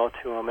musty smell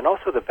to them, and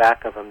also the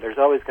back of them. There's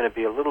always going to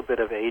be a little bit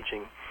of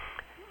aging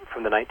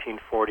from the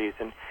 1940s.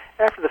 And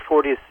after the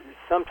 40s,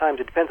 sometimes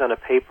it depends on the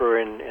paper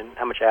and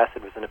how much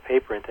acid was in the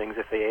paper and things,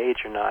 if they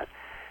age or not.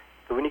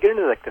 But when you get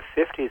into like the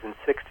 50s and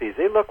 60s,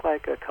 they look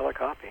like a color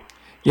copy.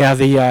 Yeah,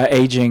 the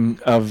aging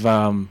of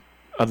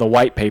the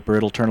white paper,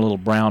 it'll turn a little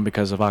brown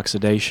because of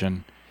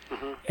oxidation.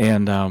 Mm-hmm.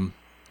 And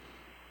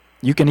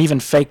you can even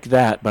fake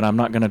that, but I'm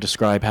not going to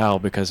describe how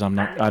because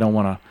I don't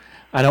want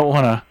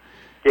to.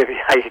 Yeah,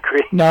 I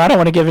agree. No, I don't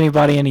want to give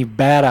anybody any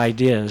bad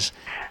ideas.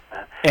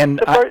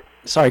 And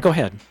sorry, go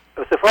ahead.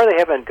 So far, they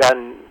haven't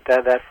gotten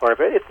that far,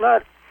 but it's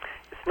not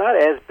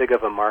as big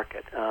of a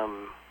market.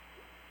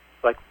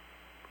 Like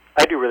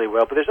I do really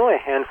well, but there's only a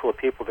handful of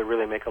people that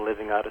really make a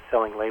living out of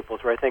selling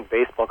labels. Where I think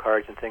baseball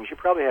cards and things, you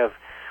probably have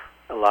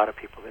a lot of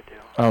people that do.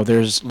 Oh,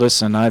 there's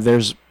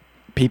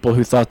people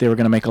who thought they were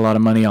going to make a lot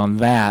of money on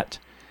that,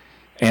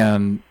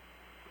 and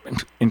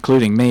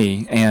including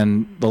me.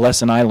 And the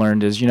lesson I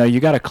learned is, you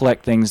got to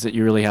collect things that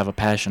you really have a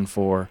passion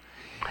for.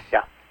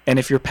 Yeah. And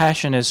if your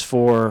passion is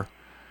for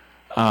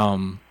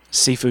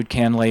seafood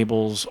can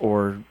labels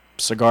or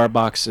cigar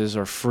boxes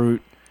or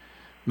fruit,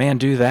 man,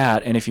 do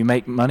that. And if you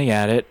make money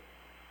at it,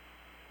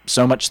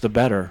 so much the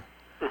better.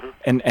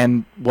 Mm-hmm.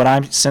 And what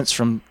I sense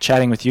from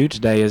chatting with you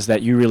today is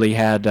that you really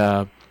had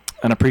an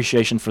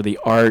appreciation for the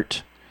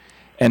art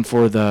and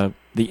for the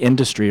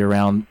industry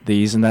around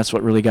these, and that's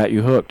what really got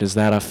you hooked. Is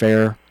that a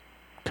fair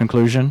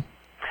conclusion?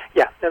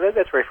 Yeah, no,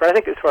 that's very fair. I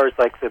think as far as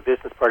like the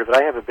business part of it,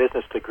 I have a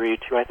business degree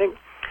too. I think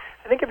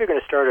if you're going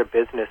to start a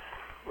business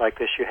like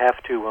this, you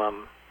have to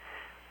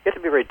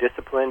be very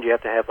disciplined. You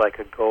have to have like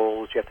a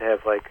goals. You have to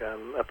have like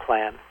a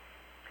plan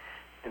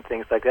and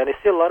things like that. And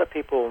I see a lot of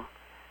people.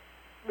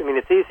 I mean,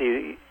 it's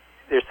easy.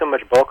 There's so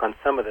much bulk on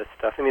some of this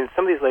stuff. I mean,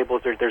 some of these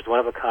labels there's one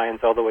of a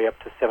kinds all the way up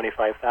to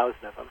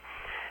 75,000 of them.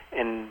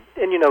 And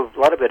you know, a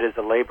lot of it is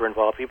a labor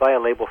involved. If you buy a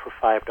label for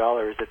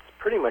 $5, it's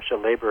pretty much a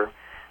labor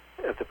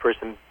of the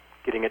person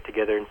getting it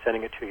together and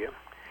sending it to you.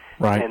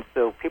 Right. And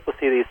so people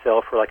see these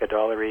sell for like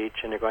 $1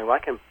 each, and they're going, well, I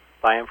can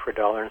buy them for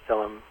 $1 and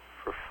sell them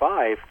for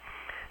 $5,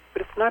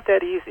 but it's not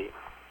that easy.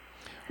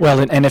 Well,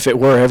 and if it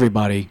were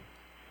everybody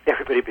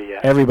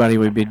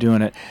would be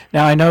doing it.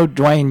 Now, I know,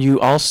 Dwayne,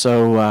 you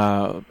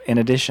also, in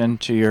addition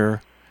to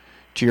your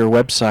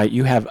website,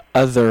 you have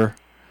other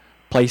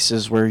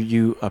places where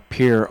you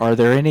appear. Are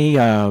there any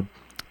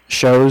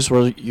shows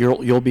where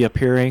you'll be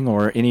appearing,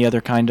 or any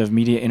other kind of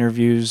media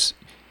interviews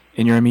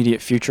in your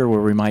immediate future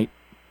where we might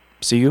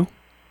see you?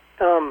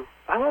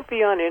 I won't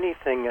be on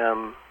anything.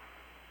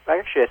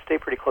 I stay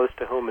pretty close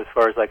to home as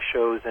far as like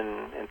shows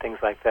and things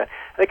like that.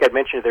 I think I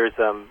mentioned there's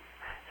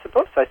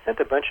I sent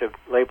a bunch of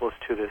labels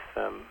to this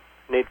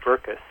Nate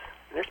Berkus,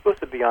 and they're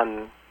supposed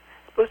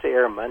to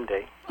air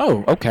Monday.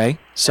 Oh, okay.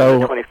 So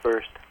the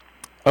 21st.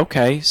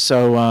 Okay,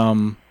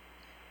 so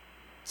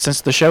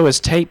since this show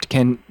is taped,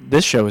 can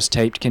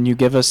you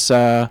give us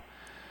an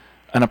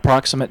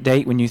approximate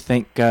date when you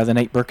think the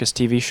Nate Berkus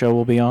TV show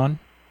will be on?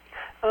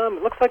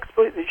 It looks like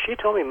she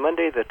told me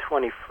Monday the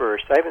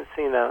 21st. I haven't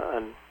seen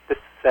on this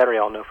Saturday.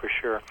 I'll know for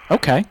sure.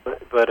 Okay.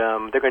 But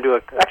they're going to do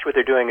what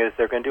they're doing is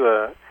they're going to do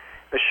a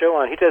show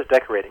on. He does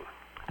decorating.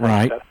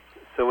 Right. Stuff.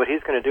 So what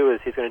he's going to do is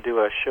he's going to do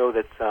a show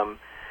that's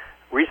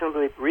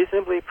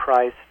reasonably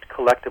priced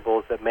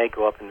collectibles that may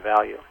go up in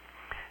value.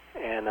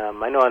 And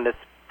I know on this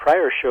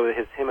prior show,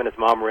 him and his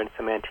mom were in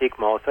some antique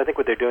malls. So I think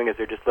what they're doing is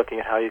they're just looking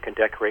at how you can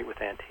decorate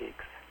with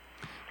antiques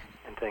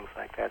and things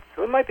like that.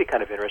 So it might be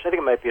kind of interesting. I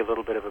think it might be a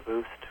little bit of a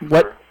boost.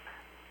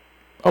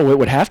 It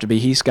would have to be.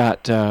 He's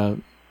got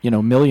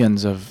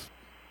millions of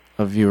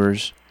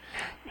viewers.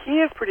 He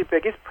is pretty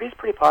big. He's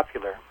pretty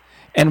popular.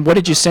 And what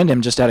did you send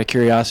him, just out of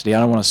curiosity?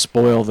 I don't want to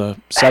spoil the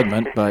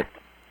segment, but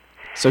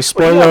so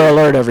spoiler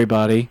alert,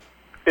 everybody.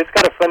 It's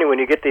kind of funny when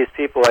you get these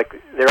people,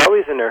 like, they're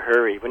always in a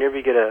hurry. Whenever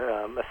you get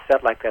a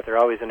set like that, they're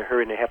always in a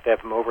hurry, and they have to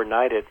have them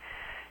overnighted.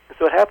 And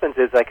so what happens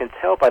is I can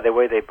tell by the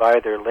way they buy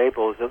their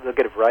labels. They'll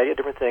get a variety of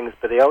different things,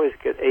 but they always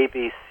get A,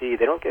 B, C.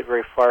 They don't get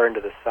very far into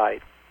the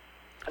site.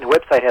 And the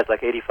website has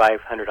like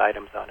 8,500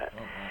 items on it.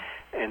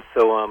 Mm-hmm. And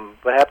so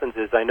what happens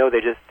is I know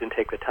they just didn't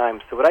take the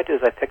time. So what I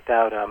did is I picked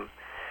out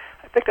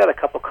a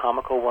couple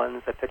comical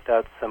ones. I picked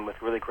out some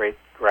with really great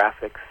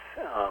graphics,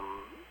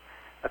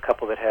 a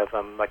couple that have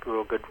like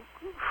real good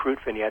fruit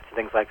vignettes and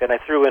things like that. And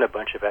I threw in a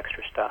bunch of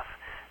extra stuff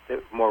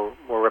that more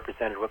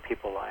represented what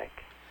people like.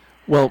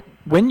 Well,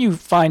 when you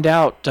find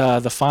out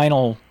the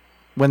final,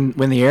 when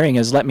the airing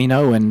is, let me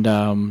know, and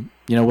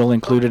we'll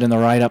include it in the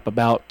write-up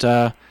about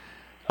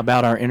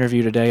our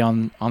interview today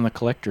on the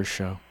Collector's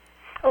Show.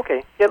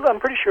 Okay. Yeah, I'm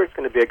pretty sure it's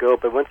going to be a go,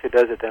 but once it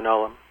does it, then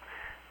I'll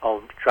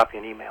drop you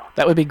an email.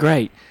 That would be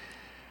great.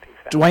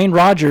 Dwayne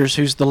Rogers,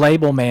 who's the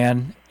label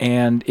man,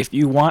 and if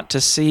you want to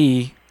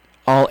see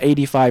all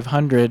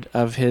 8,500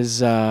 of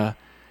his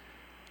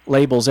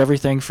labels,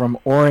 everything from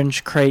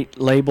orange crate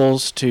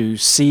labels to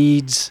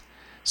seeds,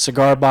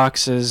 cigar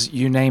boxes,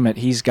 you name it,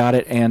 he's got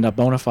it, and a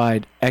bona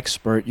fide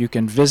expert. You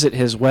can visit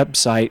his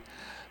website,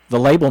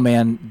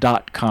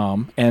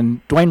 thelabelman.com.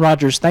 And Dwayne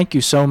Rogers, thank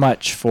you so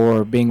much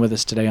for being with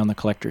us today on The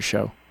Collector's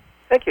Show.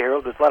 Thank you,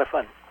 Harold. It was a lot of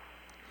fun.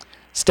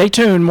 Stay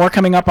tuned. More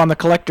coming up on The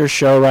Collector's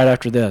Show right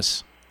after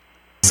this.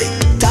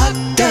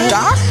 Doctor,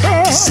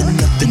 is there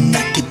nothing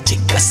I can take?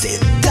 I said,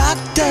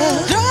 doctor,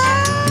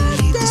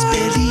 leave this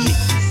belly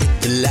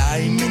ache. The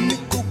lime in the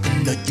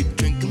coconut, you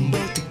drink them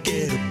both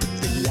together.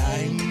 Put the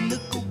lime in the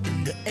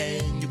coconut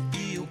and you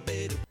feel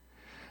better.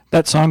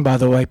 That song, by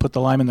the way, Put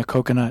the Lime in the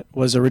Coconut,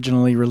 was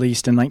originally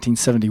released in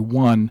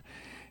 1971,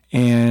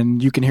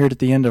 and you can hear it at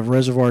the end of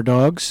Reservoir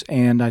Dogs,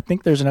 and I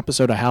think there's an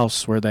episode of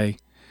House where they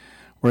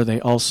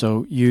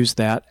also use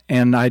that.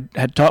 And I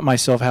had taught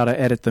myself how to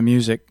edit the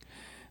music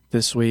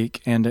this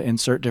week and to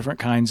insert different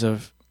kinds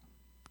of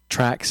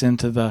tracks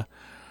into the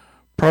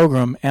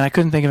program, and I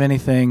couldn't think of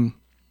anything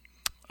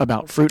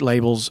about fruit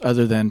labels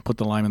other than Put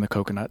the Lime in the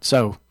Coconut.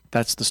 So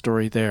that's the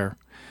story there.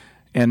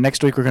 And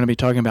next week we're going to be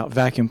talking about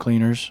vacuum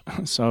cleaners,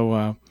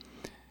 so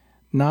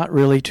not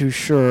really too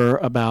sure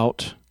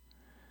about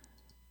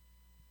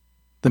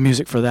the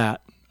music for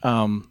that.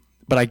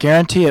 But I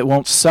guarantee it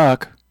won't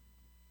suck,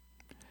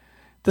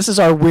 This is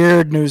our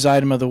weird news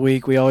item of the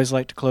week. We always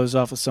like to close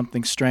off with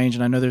something strange,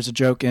 and I know there's a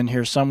joke in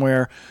here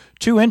somewhere.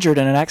 2 injured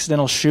in an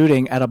accidental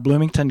shooting at a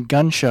Bloomington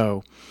gun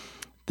show.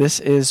 This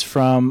is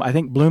from, I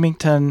think,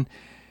 Bloomington,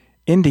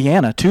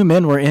 Indiana. 2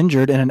 men were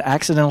injured in an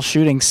accidental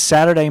shooting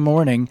Saturday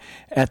morning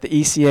at the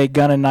ECA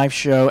Gun and Knife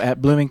Show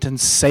at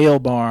Bloomington's Sale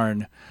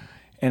Barn.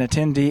 An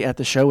attendee at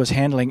the show was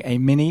handling a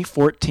Mini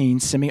 14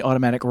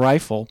 semi-automatic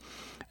rifle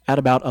at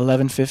about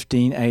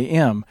 11:15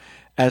 a.m.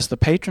 As the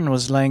patron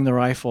was laying the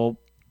rifle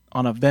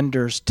on a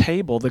vendor's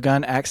table, the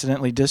gun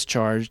accidentally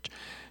discharged,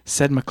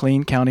 said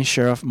McLean County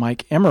Sheriff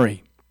Mike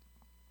Emery.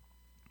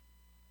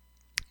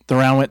 The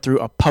round went through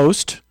a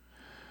post,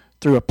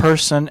 through a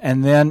person,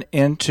 and then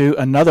into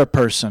another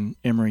person,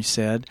 Emery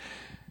said.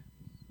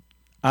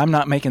 I'm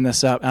not making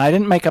this up. And I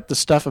didn't make up the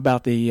stuff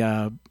about the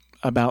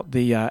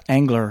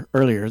angler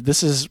earlier.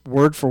 This is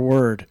word for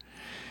word.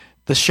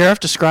 The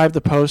sheriff described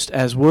the post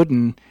as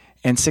wooden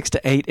and 6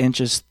 to 8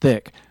 inches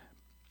thick.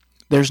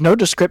 There's no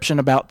description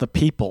about the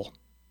people,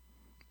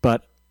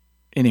 but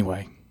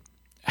anyway,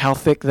 how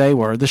thick they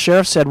were. The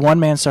sheriff said one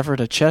man suffered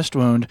a chest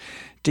wound.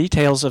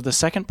 Details of the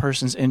second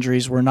person's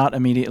injuries were not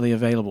immediately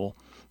available.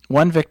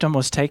 One victim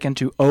was taken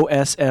to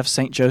OSF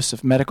St.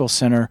 Joseph Medical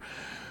Center,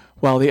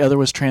 while the other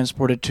was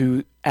transported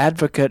to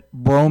Advocate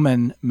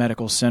Broman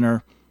Medical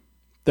Center.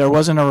 There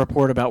wasn't a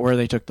report about where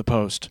they took the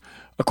post.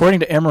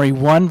 According to Emery,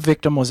 one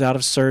victim was out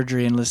of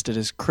surgery and listed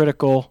as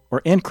critical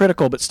or in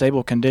critical but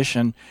stable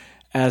condition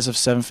as of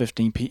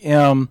 7:15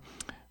 p.m.,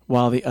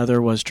 while the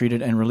other was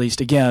treated and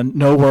released. Again,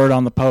 no word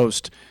on the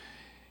post.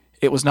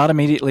 It was not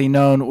immediately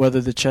known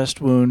whether the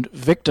chest wound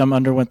victim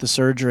underwent the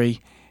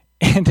surgery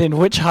and in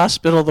which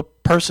hospital the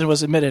person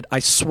was admitted. I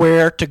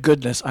swear to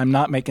goodness, I'm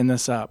not making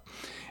this up.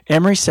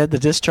 Emery said the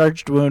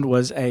discharged wound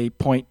was a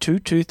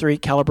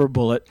 .223 caliber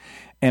bullet,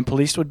 and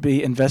police would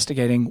be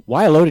investigating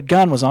why a loaded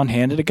gun was on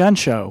hand at a gun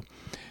show.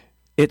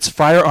 It's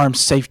firearm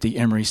safety,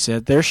 Emery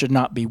said. There should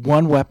not be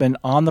one weapon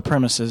on the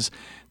premises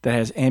that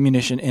has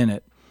ammunition in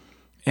it.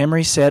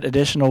 Emery said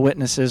additional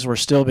witnesses were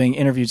still being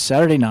interviewed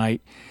Saturday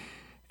night,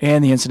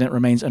 and the incident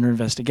remains under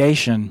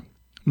investigation.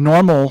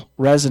 Normal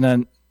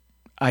resident,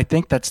 I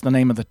think that's the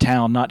name of the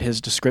town, not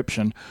his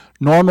description.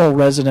 Normal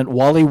resident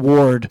Wally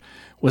Ward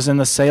was in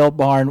the sale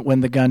barn when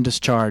the gun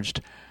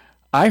discharged.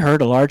 I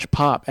heard a large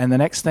pop, and the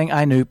next thing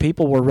I knew,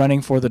 people were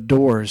running for the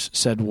doors,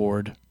 said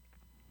Ward.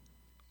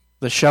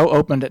 The show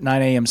opened at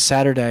 9 a.m.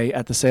 Saturday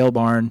at the sale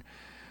barn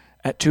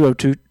at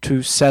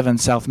 20227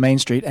 South Main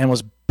Street and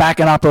was back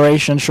in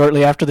operation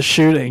shortly after the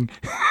shooting.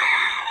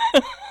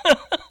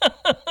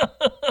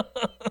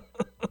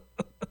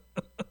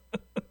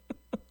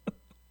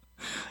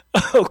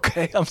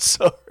 Okay, I'm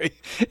sorry.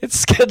 It's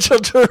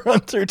scheduled to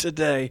run through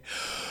today.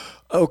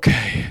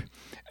 Okay.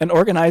 An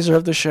organizer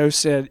of the show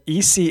said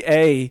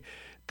ECA,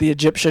 the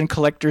Egyptian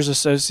Collectors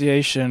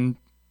Association,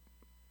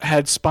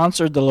 had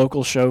sponsored the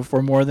local show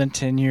for more than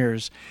 10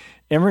 years.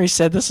 Emery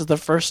said this is the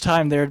first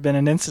time there had been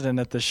an incident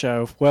at the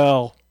show.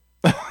 Well,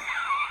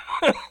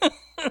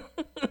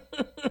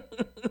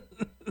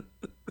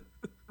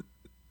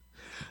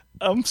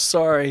 I'm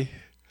sorry.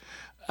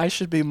 I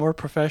should be more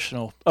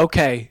professional.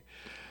 Okay,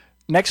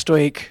 next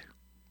week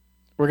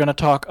we're going to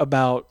talk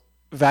about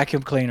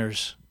vacuum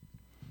cleaners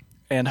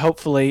and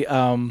hopefully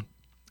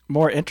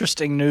more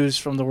interesting news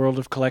from the world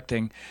of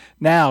collecting.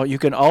 Now, you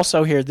can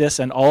also hear this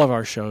and all of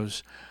our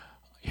shows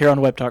here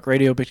on Web Talk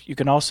Radio, but you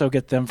can also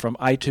get them from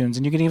iTunes,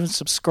 and you can even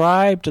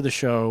subscribe to the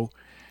show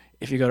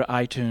if you go to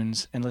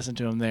iTunes and listen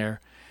to them there.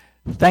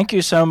 Thank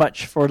you so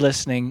much for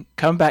listening.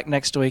 Come back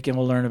next week and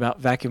we'll learn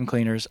about vacuum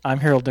cleaners. I'm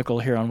Harold Nickel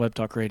here on Web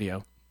Talk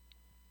Radio.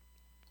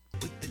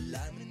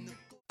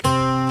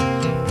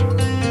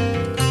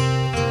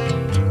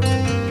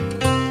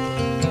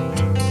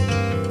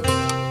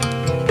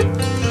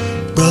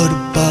 Brother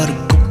bought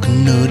a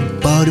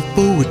coconut, bought it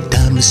for a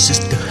dime. The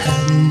sister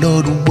hadn't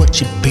know what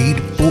she paid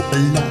it for a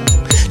lot.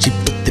 She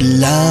put the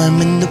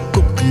lime in the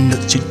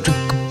coconut, she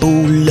drink a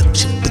bowl up.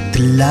 She put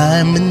the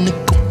lime in the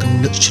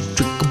coconut, she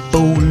drink a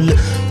bowl up.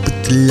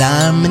 Put the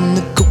lime in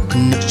the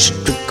coconut, she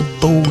drink a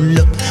bowl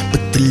up.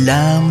 Put the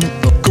lime in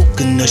the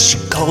coconut, she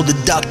called the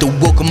doctor,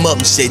 woke him up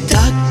and said,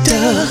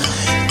 Doctor,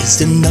 is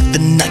there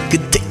nothing I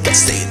could take? I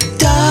said,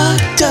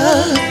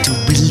 Doctor, to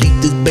relieve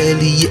this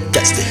bellyache.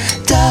 I said,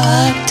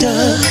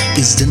 Doctor,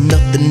 is there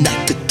nothing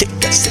I could take?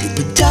 I said,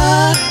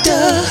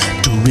 Doctor,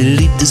 to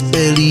relieve this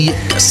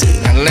bellyache. I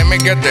said, now let me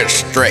get this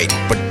straight.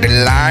 Put the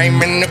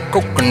lime in the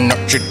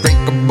coconut, she drink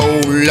a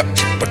bowl up.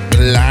 She put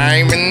the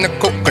lime in the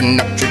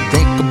coconut, she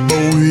drink a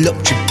bowl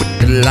up. She put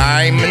the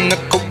lime in the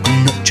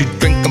coconut, she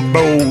drink a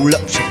bowl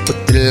up. She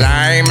put the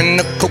lime in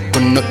the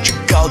coconut, she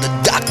called the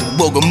doctor,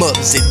 woke him up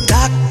and said,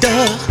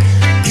 Doctor,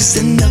 is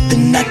there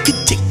nothing I could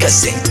take? I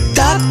said,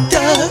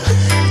 Doctor,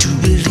 to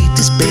relieve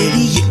this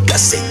bellyache. I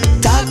said,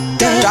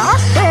 Doctor,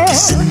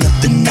 is there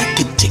nothing I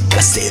could take?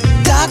 I said,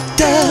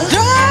 Doctor,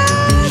 to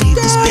relieve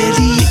this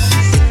bellyache.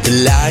 Put the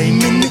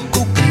lime in the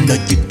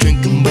coconut, you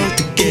drink them both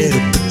together.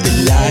 Put the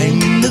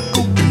lime in the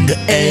coconut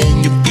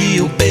and you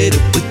feel better.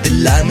 Put the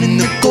lime in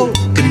the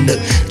coconut,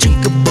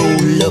 drink a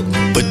bowl up.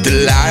 Put the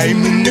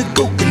lime in the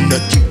coconut.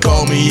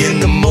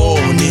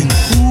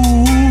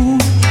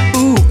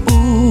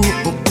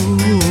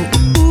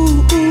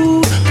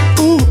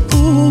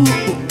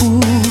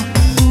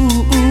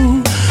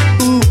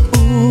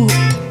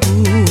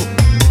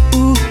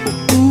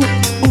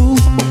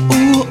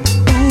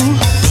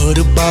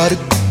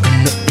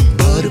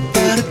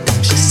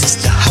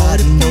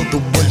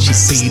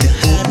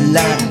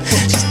 lime.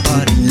 She's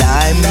part of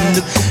lime in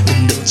the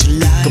coconut. She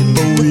like a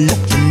bowl of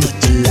coconut.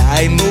 She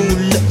lime, oh,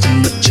 love so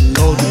much. She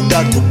called the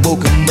doctor,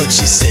 woke him up.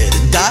 She said,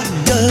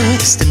 doctor,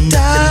 it's the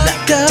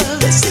doctor.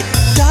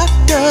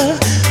 Doctor,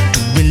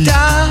 doing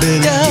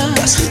doctor.